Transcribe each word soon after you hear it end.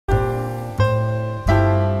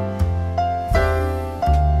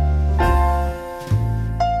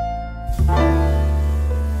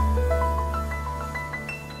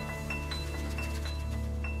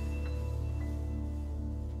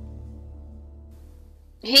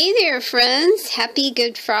Hey there, friends. Happy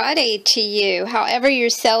Good Friday to you. However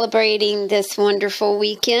you're celebrating this wonderful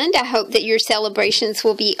weekend, I hope that your celebrations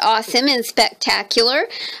will be awesome and spectacular.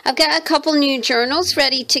 I've got a couple new journals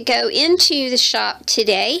ready to go into the shop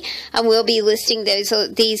today. I will be listing these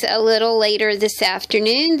a little later this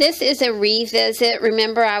afternoon. This is a revisit.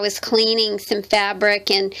 Remember, I was cleaning some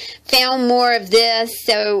fabric and found more of this,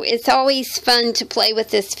 so it's always fun to play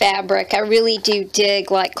with this fabric. I really do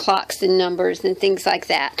dig like clocks and numbers and things like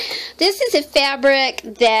that. This is a fabric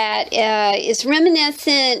that is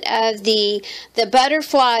reminiscent of the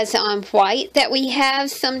butterflies on white that we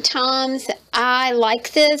have sometimes. I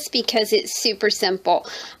like this because it's super simple.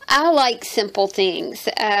 I like simple things,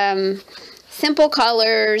 simple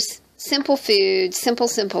colors, simple food, simple.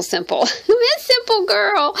 I'm a simple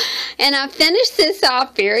girl. And I finished this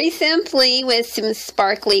off very simply with some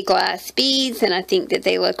sparkly glass beads, and I think that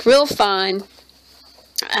they look real fun.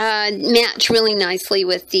 Match really nicely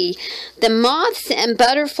with the moths and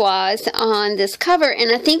butterflies on this cover,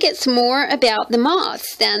 and I think it's more about the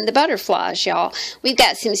moths than the butterflies, y'all. We've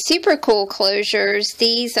got some super cool closures.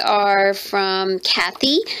 These are from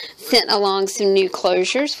Kathy, sent along some new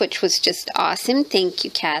closures, which was just awesome. Thank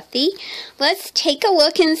you, Kathy. Let's take a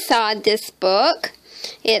look inside this book.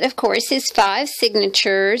 It, of course, is 5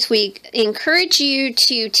 signatures. We encourage you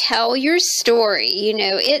to tell your story. You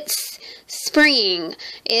know, it's spring.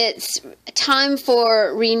 It's time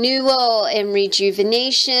for renewal and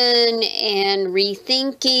rejuvenation and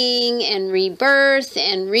rethinking and rebirth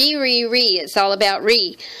and re. It's all about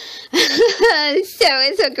re. So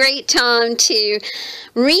it's a great time to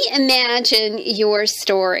reimagine your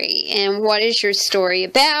story and what is your story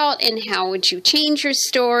about and how would you change your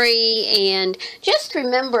story. And just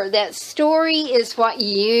remember that story is what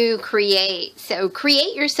you create. So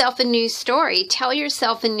create yourself a new story. Tell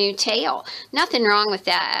yourself a new tale. Nothing wrong with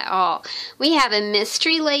that at all. We have a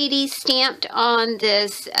mystery lady stamped on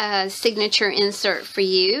this signature insert for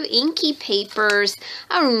you. Inky papers.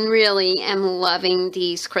 I really am loving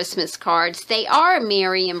these Christmas cards. They are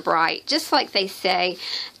merry and bright, just like they say.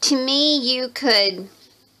 To me, you could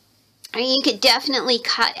definitely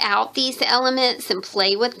cut out these elements and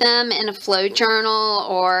play with them in a flow journal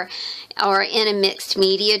or in a mixed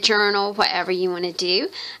media journal, whatever you want to do.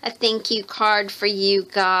 A thank you card for you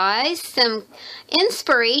guys. Some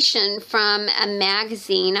inspiration from a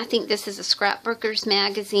magazine. I think this is a Scrapbooker's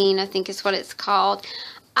magazine, I think is what it's called.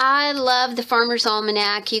 I love the Farmer's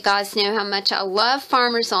Almanac. You guys know how much I love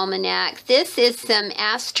Farmer's Almanac. This is some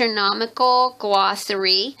astronomical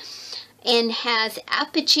glossary and has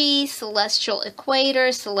apogee, celestial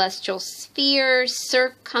equator, celestial spheres,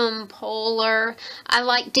 circumpolar. I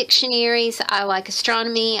like dictionaries. I like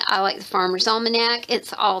astronomy. I like the Farmer's Almanac.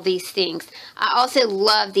 It's all these things. I also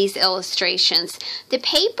love these illustrations. The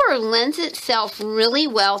paper lends itself really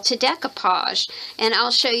well to decoupage, and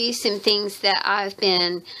I'll show you some things that I've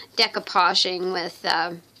been decoupaging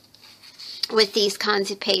with these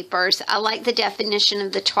kinds of papers. I like the definition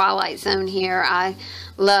of the Twilight Zone here. I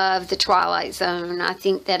love the Twilight Zone. I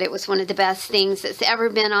think that it was one of the best things that's ever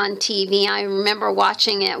been on TV. I remember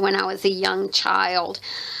watching it when I was a young child.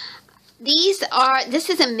 This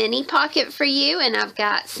is a mini pocket for you, and I've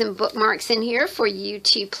got some bookmarks in here for you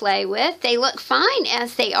to play with. They look fine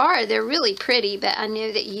as they are. They're really pretty, but I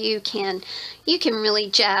know that you can really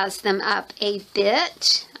jazz them up a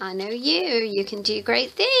bit. I know you can do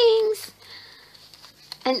great things.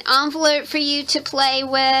 An envelope for you to play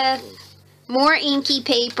with. More inky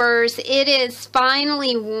papers. It is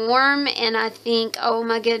finally warm, and I think, oh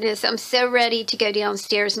my goodness, I'm so ready to go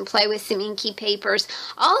downstairs and play with some inky papers.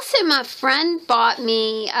 Also, my friend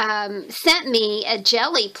sent me a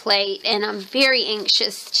jelly plate, and I'm very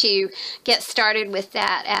anxious to get started with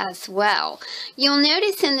that as well. You'll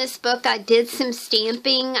notice in this book I did some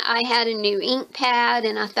stamping. I had a new ink pad,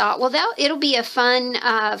 and I thought, well, it'll be a fun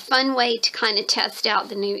way to kind of test out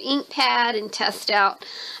the new ink pad and test out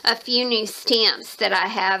a few new stamps that I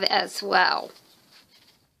have as well.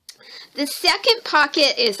 The second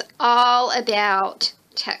pocket is all about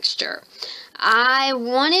texture. I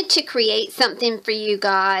wanted to create something for you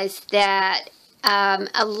guys that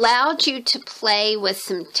allowed you to play with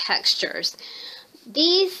some textures.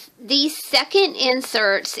 These second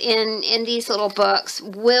inserts in these little books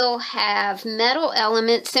will have metal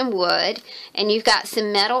elements and wood, and you've got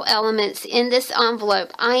some metal elements in this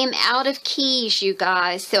envelope. I am out of keys, you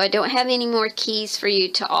guys, so I don't have any more keys for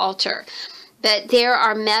you to alter. But there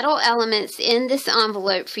are metal elements in this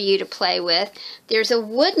envelope for you to play with. There's a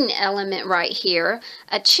wooden element right here,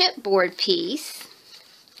 a chipboard piece,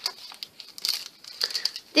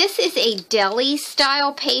 This is a deli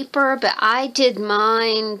style paper, but I did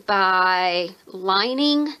mine by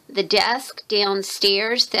lining the desk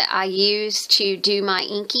downstairs that I use to do my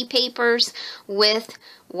inky papers with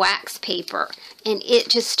wax paper. And it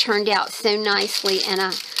just turned out so nicely, and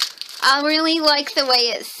I really like the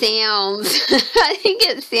way it sounds. I think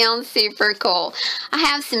it sounds super cool. I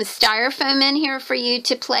have some styrofoam in here for you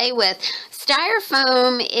to play with.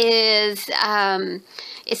 Styrofoam is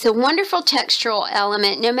it's a wonderful textural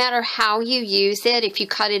element no matter how you use it. If you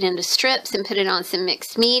cut it into strips and put it on some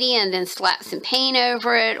mixed media and then slap some paint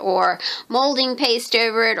over it or molding paste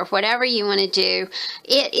over it or whatever you want to do,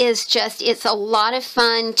 it's a lot of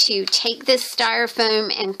fun to take this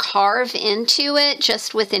styrofoam and carve into it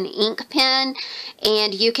just with an ink pen,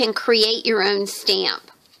 and you can create your own stamp.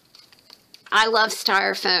 I love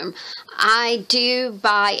styrofoam. I do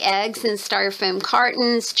buy eggs in styrofoam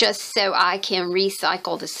cartons just so I can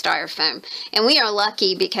recycle the styrofoam. And we are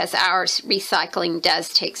lucky because our recycling does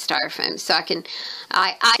take styrofoam. So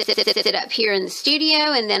I sit it up here in the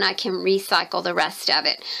studio, and then I can recycle the rest of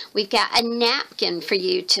it. We've got a napkin for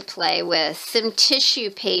you to play with, some tissue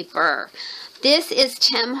paper. This is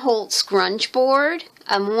Tim Holtz Grunge Board,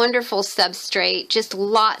 a wonderful substrate, just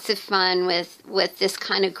lots of fun with this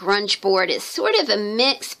kind of grunge board. It's sort of a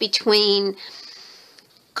mix between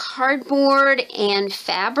cardboard and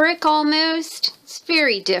fabric almost. It's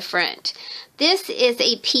very different. This is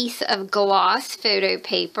a piece of gloss photo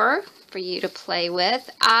paper for you to play with.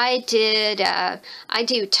 I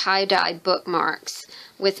do tie-dye bookmarks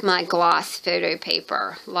with my gloss photo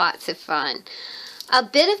paper. Lots of fun. A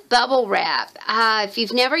bit of bubble wrap. If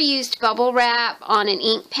you've never used bubble wrap on an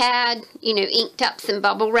ink pad, you know, inked up some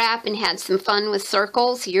bubble wrap and had some fun with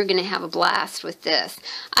circles, you're going to have a blast with this.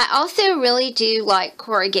 I also really do like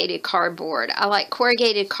corrugated cardboard. I like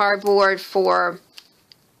corrugated cardboard for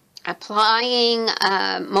applying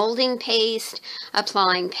molding paste,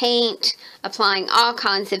 applying paint, applying all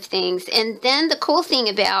kinds of things. And then the cool thing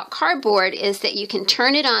about cardboard is that you can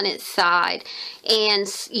turn it on its side and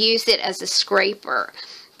use it as a scraper.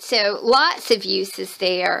 So lots of uses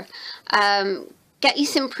there. Got you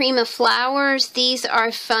some Prima flowers. These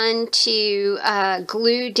are fun to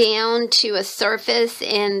glue down to a surface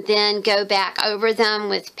and then go back over them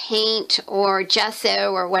with paint or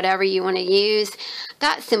gesso or whatever you want to use.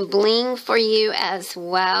 Got some bling for you as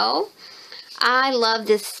well. I love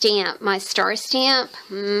this stamp, my star stamp.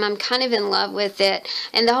 I'm kind of in love with it.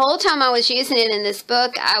 And the whole time I was using it in this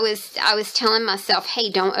book, I was telling myself,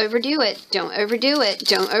 hey, don't overdo it. Don't overdo it.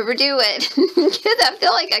 Don't overdo it. Because I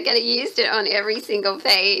feel like I could have used it on every single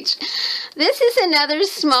page. This is another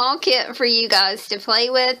small kit for you guys to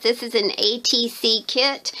play with. This is an ATC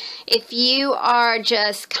kit. If you are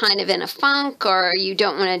just kind of in a funk or you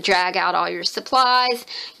don't want to drag out all your supplies,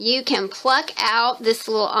 you can pluck out this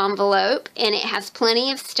little envelope, and it has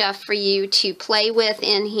plenty of stuff for you to play with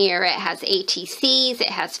in here. It has ATCs, it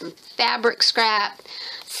has some fabric scrap,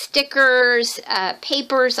 stickers,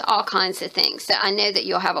 papers, all kinds of things. So I know that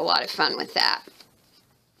you'll have a lot of fun with that.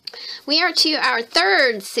 We are to our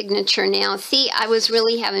third signature now. See, I was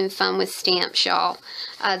really having fun with stamps, y'all.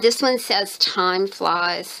 This one says time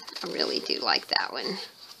flies. I really do like that one.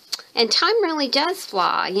 And time really does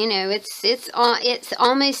fly. You know, it's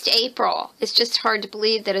almost April. It's just hard to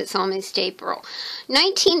believe that it's almost April.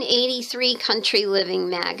 1983 Country Living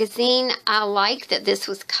magazine. I like that this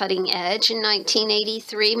was cutting edge in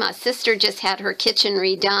 1983. My sister just had her kitchen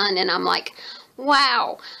redone, and I'm like,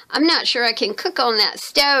 wow, I'm not sure I can cook on that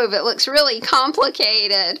stove. It looks really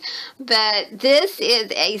complicated. But this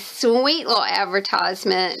is a sweet little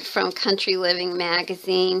advertisement from Country Living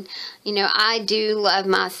magazine. You know, I do love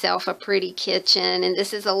myself a pretty kitchen, and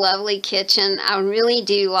this is a lovely kitchen. I really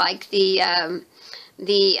do like the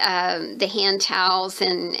hand towels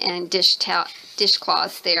and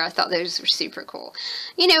dishcloths there. I thought those were super cool.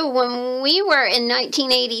 You know, when we were in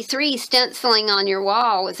 1983, stenciling on your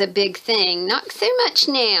wall was a big thing. Not so much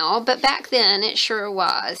now, but back then it sure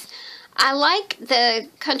was. I like the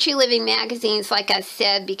Country Living magazines, like I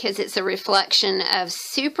said, because it's a reflection of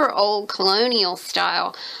super old colonial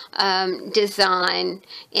style design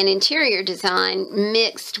and interior design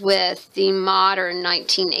mixed with the modern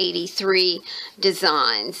 1983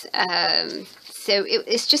 designs. So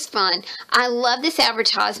it's just fun. I love this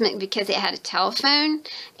advertisement because it had a telephone,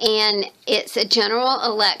 and it's a General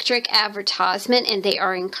Electric advertisement, and they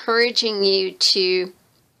are encouraging you to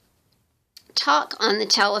talk on the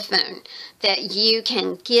telephone, that you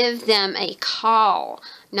can give them a call,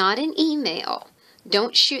 not an email.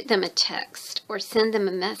 Don't shoot them a text or send them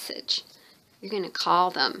a message. You're going to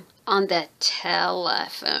call them on the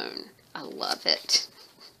telephone. I love it.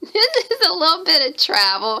 This is a little bit of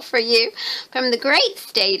travel for you from the great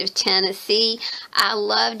state of Tennessee. I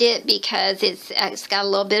loved it because it's got a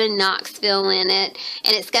little bit of Knoxville in it,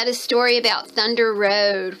 and it's got a story about Thunder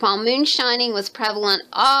Road. While moonshining was prevalent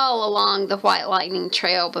all along the White Lightning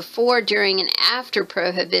Trail before, during, and after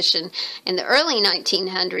Prohibition in the early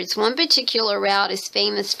 1900s, one particular route is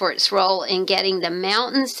famous for its role in getting the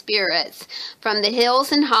mountain spirits from the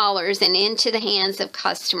hills and hollers and into the hands of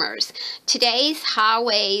customers. Today's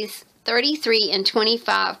highways 33 and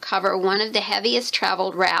 25 cover one of the heaviest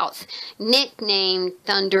traveled routes, nicknamed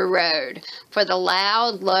Thunder Road, for the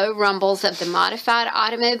loud, low rumbles of the modified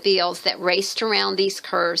automobiles that raced around these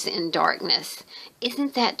curves in darkness.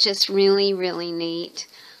 Isn't that just really, really neat?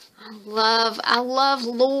 I love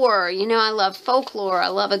lore. You know, I love folklore. I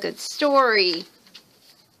love a good story.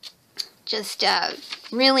 Just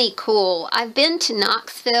really cool. I've been to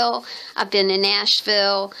Knoxville. I've been to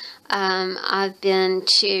Nashville. I've been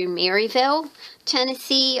to Maryville,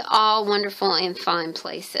 Tennessee, all wonderful and fine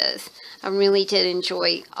places. I really did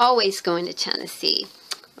enjoy always going to Tennessee.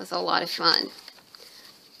 It was a lot of fun.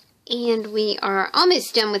 And we are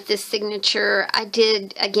almost done with this signature. I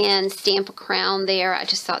did, again, stamp a crown there. I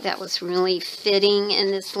just thought that was really fitting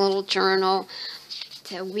in this little journal.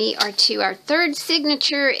 So we are to our third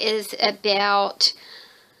signature is about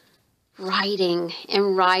writing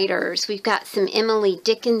and writers. We've got some Emily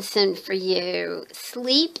Dickinson for you.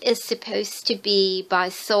 Sleep is supposed to be by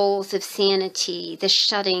souls of sanity, the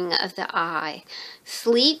shutting of the eye.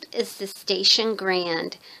 Sleep is the station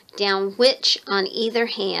grand, down which on either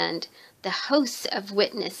hand the hosts of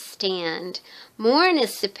witness stand. Morn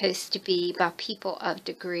is supposed to be by people of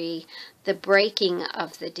degree, the breaking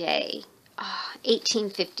of the day.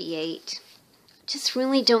 1858. Just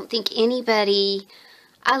really don't think anybody...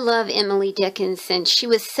 I love Emily Dickinson. She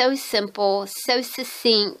was so simple, so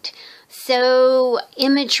succinct, so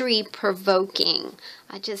imagery provoking.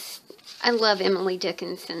 I love Emily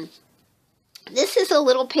Dickinson. This is a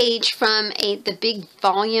little page from the big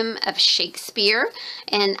volume of Shakespeare,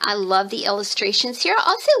 and I love the illustrations here. I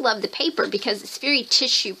also love the paper because it's very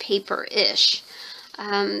tissue paper-ish.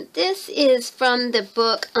 This is from the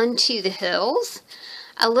book Unto the Hills.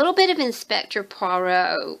 A little bit of Inspector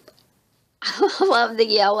Poirot. I love the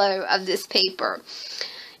yellow of this paper.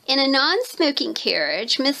 In a non-smoking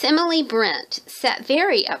carriage, Miss Emily Brent sat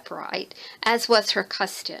very upright, as was her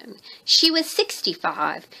custom. She was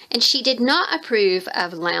 65, and she did not approve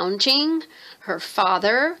of lounging. Her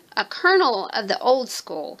father, a colonel of the old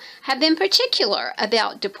school, had been particular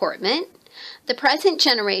about deportment. The present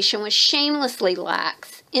generation was shamelessly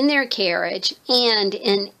lax in their carriage and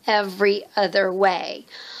in every other way.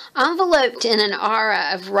 Enveloped in an aura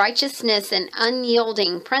of righteousness and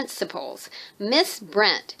unyielding principles, Miss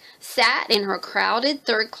Brent sat in her crowded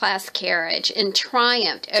third-class carriage and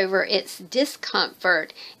triumphed over its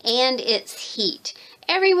discomfort and its heat.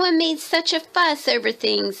 Everyone made such a fuss over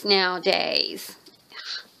things nowadays.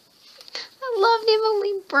 I loved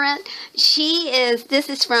Emily Brent. This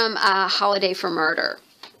is from Holiday for Murder.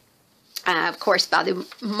 Of course, by the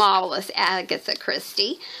marvelous Agatha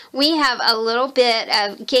Christie. We have a little bit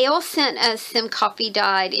of... Gail sent us some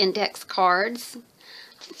coffee-dyed index cards.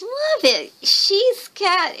 Love it. She's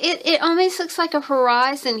got... It almost looks like a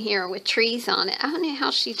horizon here with trees on it. I don't know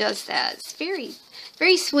how she does that. It's very,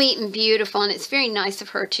 very sweet and beautiful, and it's very nice of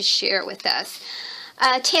her to share with us.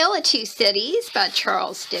 Tale of Two Cities by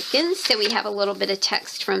Charles Dickens. So we have a little bit of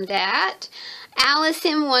text from that. Alice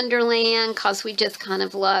in Wonderland, because we just kind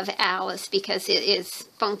of love Alice because it is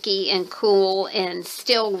funky and cool and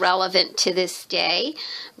still relevant to this day.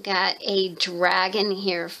 Got a dragon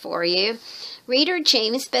here for you. Reader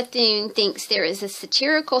James Bethune thinks there is a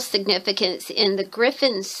satirical significance in the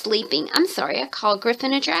griffin sleeping. I'm sorry, I called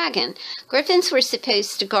Griffin a dragon. Griffins were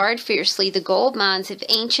supposed to guard fiercely the gold mines of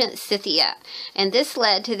ancient Scythia, and this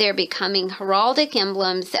led to their becoming heraldic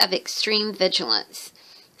emblems of extreme vigilance.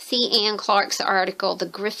 See Anne Clark's article, The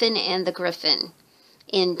Griffin and the Griffin,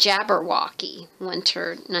 in Jabberwocky,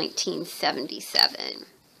 winter 1977.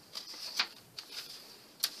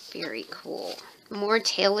 Very cool. More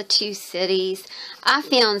Tale of Two Cities. I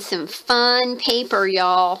found some fun paper,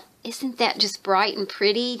 y'all. Isn't that just bright and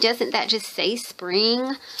pretty? Doesn't that just say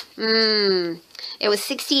spring? It was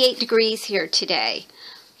 68 degrees here today.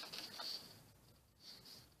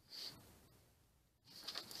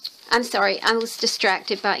 I'm sorry, I was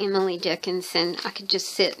distracted by Emily Dickinson. I could just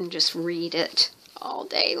sit and just read it all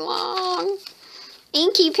day long.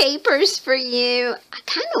 Inky papers for you. I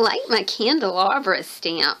kind of like my candelabra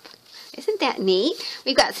stamp. Isn't that neat?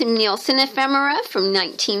 We've got some Nielsen ephemera from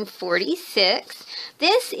 1946.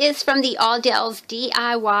 This is from the Aldell's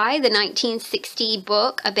DIY, the 1960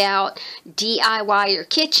 book about DIY your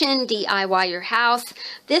kitchen, DIY your house.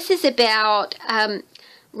 This is about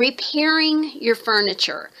repairing your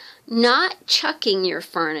furniture, not chucking your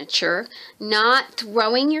furniture, not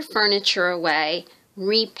throwing your furniture away,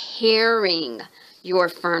 repairing your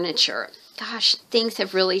furniture. Gosh, things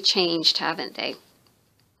have really changed, haven't they?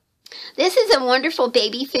 This is a wonderful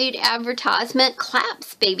baby food advertisement,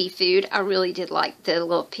 Claps Baby Food. I really did like the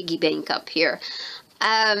little piggy bank up here.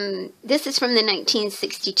 This is from the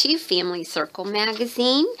 1962 Family Circle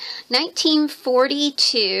magazine.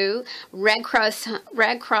 1942 Red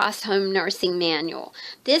Cross Home Nursing Manual.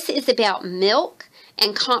 This is about milk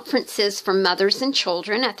and conferences for mothers and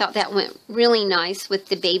children. I thought that went really nice with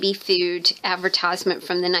the baby food advertisement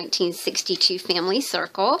from the 1962 Family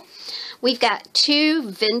Circle. We've got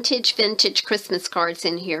two vintage Christmas cards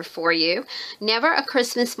in here for you. Never a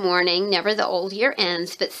Christmas morning, never the old year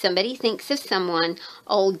ends, but somebody thinks of someone,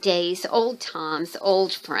 old days, old times,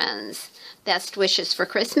 old friends. Best wishes for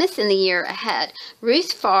Christmas in the year ahead.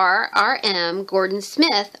 Ruth Farr, RM, Gordon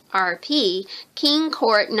Smith, RP, King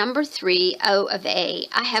Court, number 3, O of A.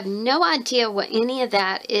 I have no idea what any of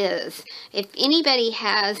that is. If anybody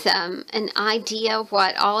has an idea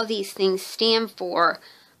what all of these things stand for,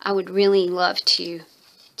 I would really love to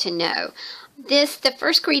know. The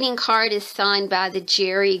first greeting card is signed by the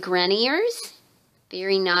Jerry Greniers.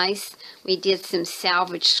 Very nice. We did some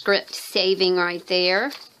salvage script saving right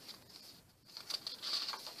there.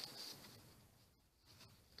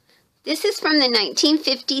 This is from the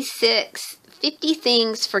 1956 50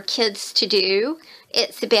 Things for Kids to Do.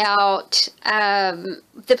 It's about,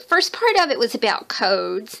 the first part of it was about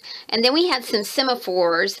codes, and then we had some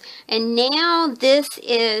semaphores, and now this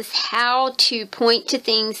is how to point to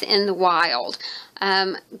things in the wild.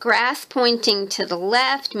 Grass pointing to the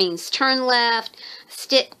left means turn left,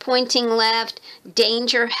 stick pointing left,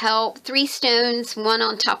 danger, help, 3 stones, one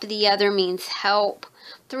on top of the other means help.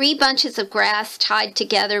 3 bunches of grass tied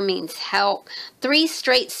together means help. 3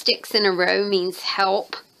 straight sticks in a row means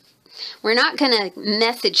help. We're not going to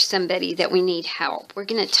message somebody that we need help. We're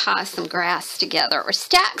going to tie some grass together or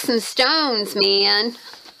stack some stones, man.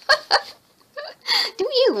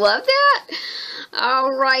 Don't you love that?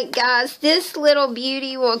 All right, guys, this little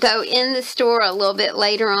beauty will go in the store a little bit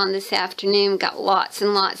later on this afternoon. Got lots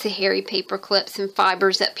and lots of hairy paper clips and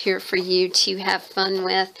fibers up here for you to have fun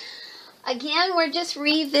with. Again, we're just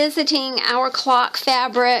revisiting our clock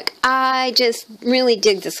fabric. I just really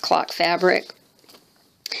dig this clock fabric.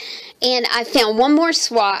 And I found one more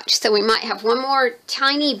swatch, so we might have one more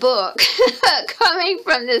tiny book coming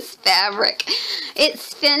from this fabric.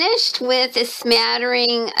 It's finished with a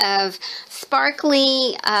smattering of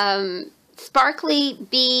sparkly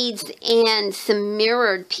beads and some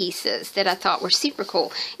mirrored pieces that I thought were super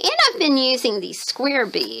cool. And I've been using these square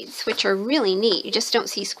beads, which are really neat. You just don't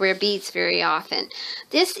see square beads very often.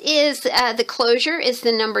 This is, the closure is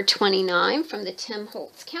the number 29 from the Tim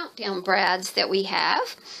Holtz Countdown brads that we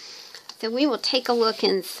have. So we will take a look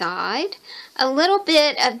inside. A little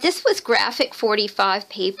bit of, this was graphic 45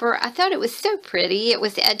 paper. I thought it was so pretty. It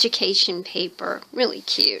was education paper. Really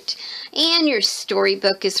cute. And your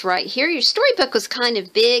storybook is right here. Your storybook was kind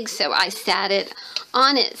of big, so I sat it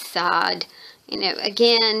on its side. You know,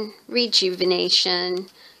 again, rejuvenation,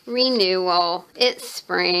 renewal. It's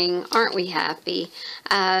spring. Aren't we happy?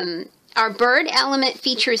 Our bird element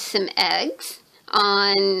features some eggs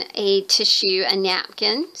on a tissue, a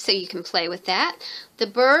napkin, so you can play with that. The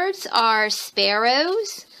birds are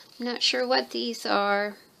sparrows. I'm not sure what these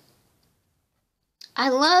are. I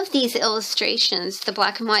love these illustrations, the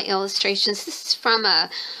black and white illustrations. This is from a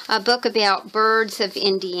book about birds of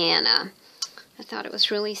Indiana. I thought it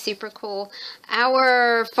was really super cool.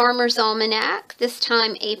 Our Farmer's Almanac, this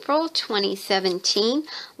time April 2017.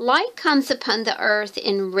 Light comes upon the earth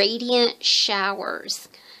in radiant showers,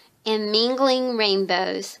 and mingling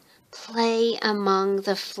rainbows play among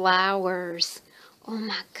the flowers. Oh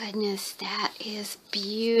my goodness, that is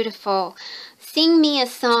beautiful. Sing me a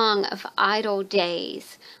song of idle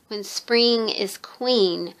days when spring is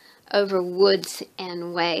queen over woods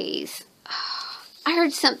and ways. Oh, I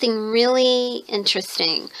heard something really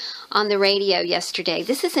interesting on the radio yesterday.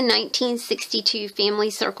 This is a 1962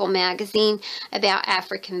 Family Circle magazine about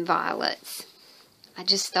African violets. I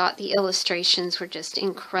just thought the illustrations were just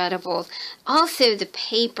incredible. Also, the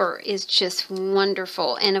paper is just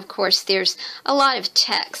wonderful. And of course, there's a lot of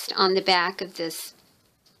text on the back of this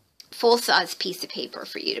full-size piece of paper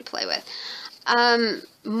for you to play with.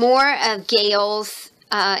 More of Gail's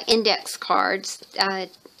index cards.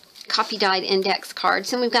 coffee dyed index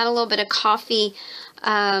cards. And we've got a little bit of coffee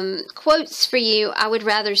quotes for you. I would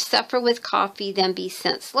rather suffer with coffee than be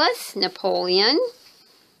senseless. Napoleon.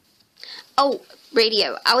 Oh,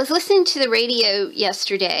 radio. I was listening to the radio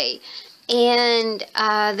yesterday, and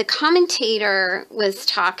the commentator was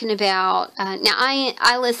talking about, now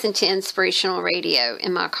I listen to inspirational radio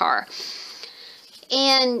in my car,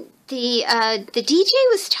 and the DJ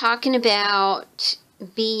was talking about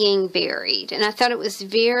being buried, and I thought it was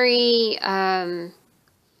very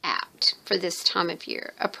apt for this time of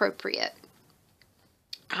year, appropriate.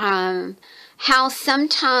 How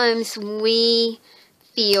sometimes we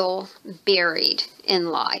feel buried in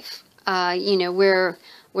life. You know, we're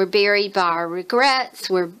buried by our regrets,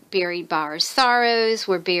 we're buried by our sorrows,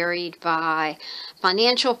 we're buried by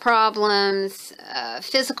financial problems,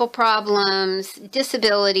 physical problems,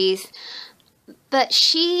 disabilities. But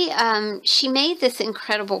she made this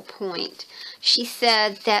incredible point. She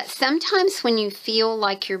said that sometimes when you feel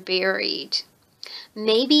like you're buried,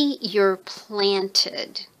 maybe you're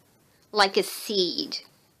planted like a seed,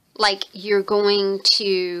 like you're going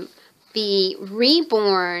to be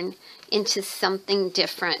reborn into something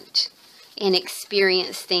different and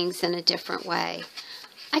experience things in a different way.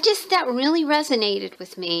 That really resonated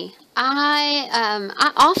with me. I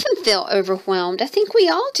often feel overwhelmed. I think we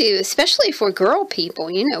all do, especially if we're girl people.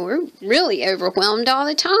 You know, we're really overwhelmed all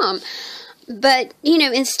the time. But, you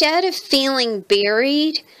know, instead of feeling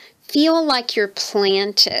buried, feel like you're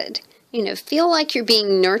planted. You know, feel like you're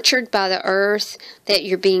being nurtured by the earth, that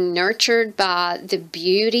you're being nurtured by the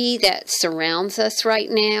beauty that surrounds us right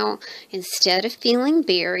now. Instead of feeling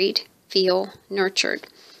buried, feel nurtured.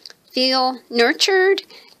 Feel nurtured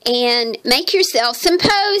and make yourself some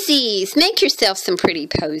posies. Make yourself some pretty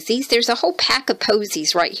posies. There's a whole pack of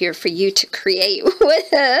posies right here for you to create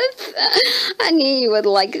with. I knew you would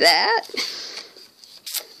like that.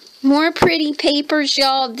 More pretty papers,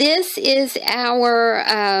 y'all. This is our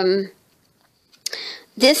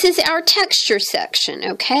texture section,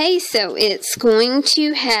 okay? So it's going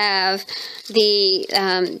to have the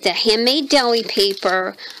handmade deli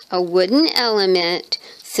paper, a wooden element,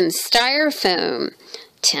 some styrofoam,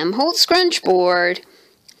 Tim Holtz scrunch board,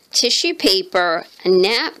 tissue paper, a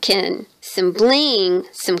napkin, some bling,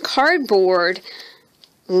 some cardboard,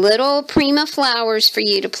 little Prima flowers for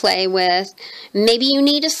you to play with. Maybe you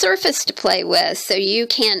need a surface to play with, so you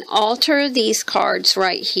can alter these cards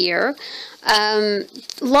right here.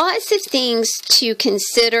 Lots of things to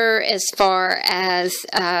consider as far as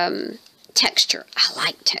texture. I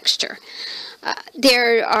like texture.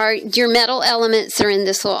 There are your metal elements are in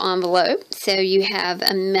this little envelope, so you have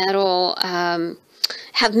a metal,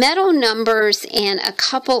 metal numbers and a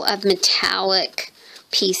couple of metallic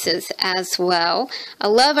pieces as well. I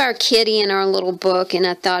love our kitty in our little book, and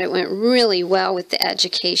I thought it went really well with the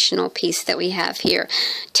educational piece that we have here.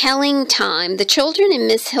 Telling time. The children in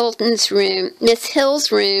Miss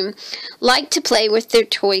Hill's room liked to play with their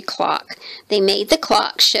toy clock. They made the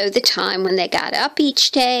clock show the time when they got up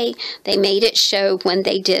each day. They made it show when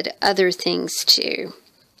they did other things too.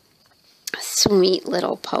 A sweet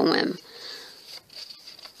little poem.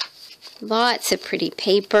 Lots of pretty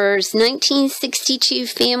papers. 1962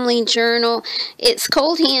 Family Journal. It's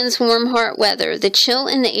cold hands, warm heart weather. The chill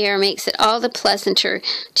in the air makes it all the pleasanter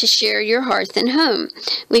to share your hearth and home.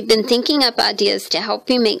 We've been thinking up ideas to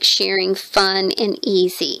help you make sharing fun and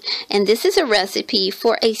easy. And this is a recipe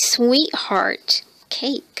for a sweetheart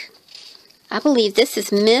cake. I believe this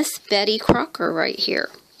is Miss Betty Crocker right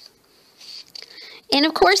here. And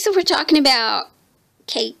of course, if we're talking about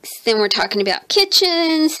cakes, then we're talking about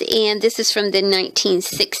kitchens, and this is from the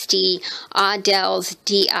 1960 Adele's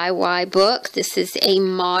DIY book. This is a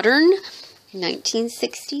modern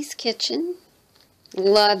 1960s kitchen.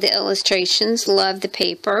 Love the illustrations, love the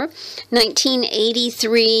paper.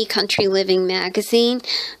 1983 Country Living magazine.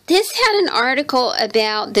 This had an article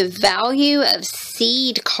about the value of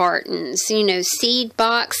seed cartons, you know, seed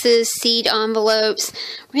boxes, seed envelopes.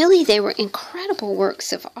 Really, they were incredible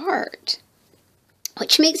works of art.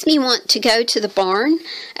 Which makes me want to go to the barn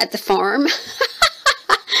at the farm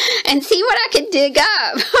and see what I could dig up.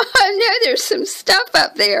 I know there's some stuff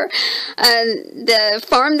up there. The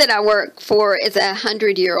farm that I work for is a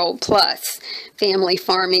 100-year-old plus family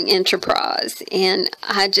farming enterprise, and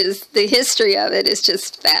the history of it is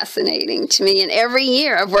just fascinating to me. And every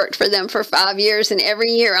year, I've worked for them for 5 years, and every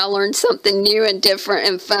year I learn something new and different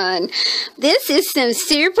and fun. This is some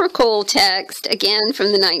super cool text, again from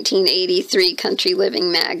the 1983 Country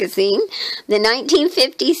Living magazine. The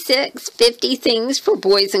 1956 50 Things for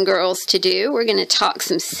Boys and Girls to Do. We're going to talk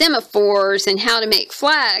some semaphores and how to make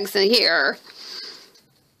flags here.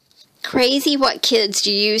 Crazy what kids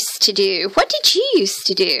used to do. What did you used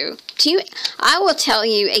to do? I will tell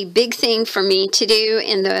you, a big thing for me to do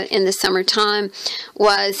in the summertime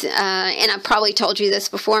was, and I probably told you this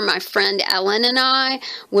before, my friend Ellen and I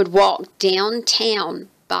would walk downtown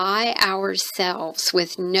by ourselves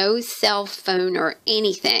with no cell phone or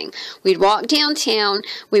anything. We'd walk downtown,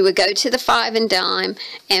 we would go to the Five and Dime,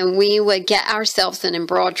 and we would get ourselves an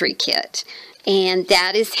embroidery kit. And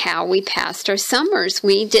that is how we passed our summers.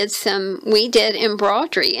 We did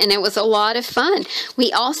embroidery, and it was a lot of fun.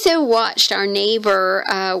 We also watched our neighbor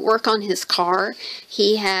work on his car.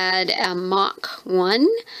 He had a Mach 1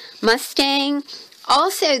 Mustang.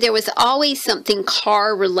 Also, there was always something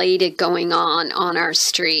car-related going on our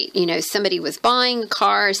street. You know, somebody was buying a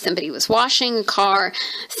car, somebody was washing a car,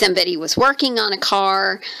 somebody was working on a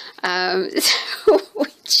car.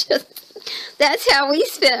 So that's how we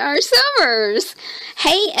spent our summers.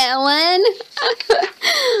 Hey, Ellen.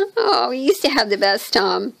 Oh, we used to have the best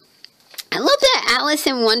time. I love that Alice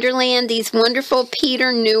in Wonderland. These wonderful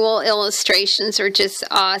Peter Newell illustrations are just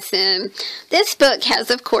awesome. This book has,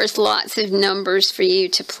 of course, lots of numbers for you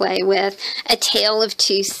to play with. A Tale of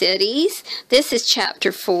Two Cities. This is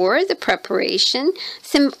chapter 4, the preparation.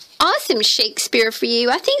 Some awesome Shakespeare for you.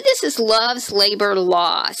 I think this is Love's Labor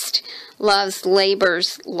Lost. Love's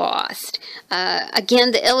Labor's Lost.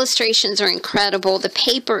 Again, the illustrations are incredible. The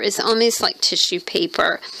paper is almost like tissue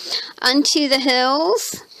paper. Unto the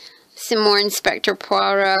Hills. Some more Inspector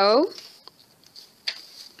Poirot.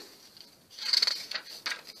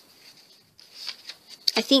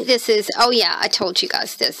 I think this is, oh yeah, I told you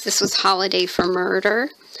guys this. This was Holiday for Murder.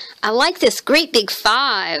 I like this Great Big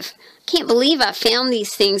Five. Can't believe I found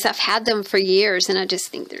these things. I've had them for years, and I just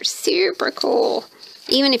think they're super cool.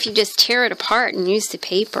 Even if you just tear it apart and use the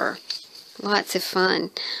paper. Lots of fun.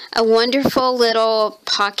 A wonderful little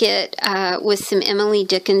pocket with some Emily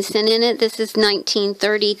Dickinson in it. This is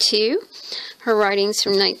 1932. Her writings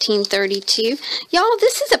from 1932. Y'all,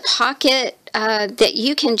 this is a pocket that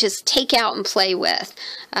you can just take out and play with.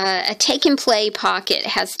 A take and play pocket. It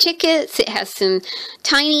has tickets. It has some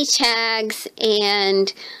tiny tags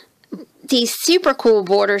and these super cool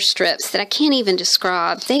border strips that I can't even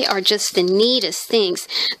describe. They are just the neatest things.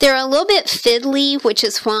 They're a little bit fiddly, which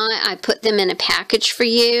is why I put them in a package for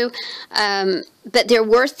you. But they're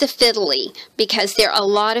worth the fiddly because they're a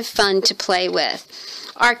lot of fun to play with.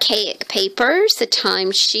 Archaic Papers, a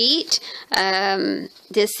timesheet.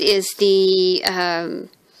 This is the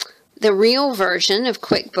real version of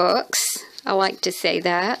QuickBooks. I like to say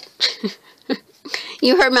that.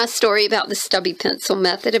 You heard my story about the stubby pencil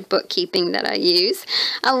method of bookkeeping that I use.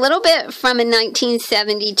 A little bit from a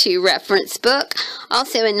 1972 reference book,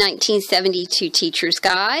 also a 1972 teacher's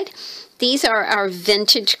guide. These are our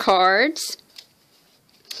vintage cards.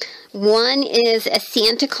 One is a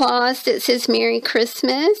Santa Claus that says Merry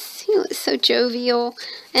Christmas. He looks so jovial.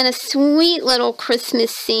 And a sweet little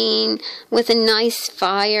Christmas scene with a nice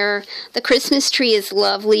fire. The Christmas tree is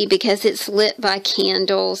lovely because it's lit by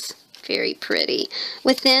candles. Very pretty.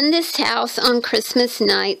 Within this house on Christmas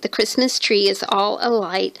night, the Christmas tree is all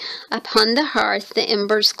alight. Upon the hearth the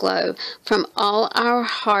embers glow. From all our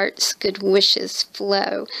hearts good wishes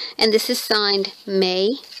flow. And this is signed May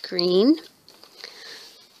Green.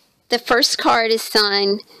 The first card is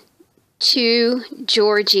signed to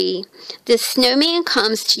Georgie. The snowman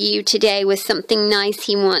comes to you today with something nice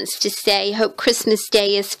he wants to say. Hope Christmas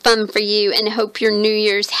Day is fun for you and hope your New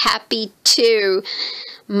Year's happy too.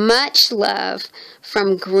 Much love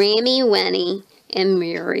from Grammy, Winnie, and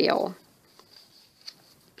Muriel.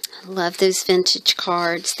 I love those vintage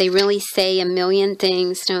cards. They really say a million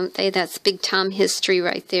things, don't they? That's big time history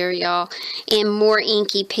right there, y'all. And more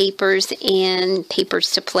inky papers and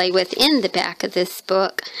papers to play with in the back of this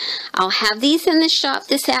book. I'll have these in the shop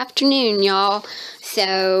this afternoon, y'all.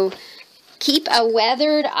 So keep a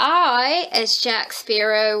weathered eye, as Jack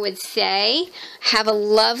Sparrow would say. Have a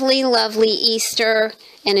lovely, lovely Easter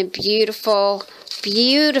and a beautiful,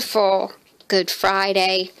 beautiful Good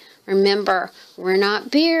Friday. Remember, we're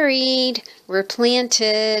not buried, we're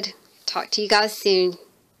planted. Talk to you guys soon.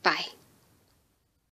 Bye.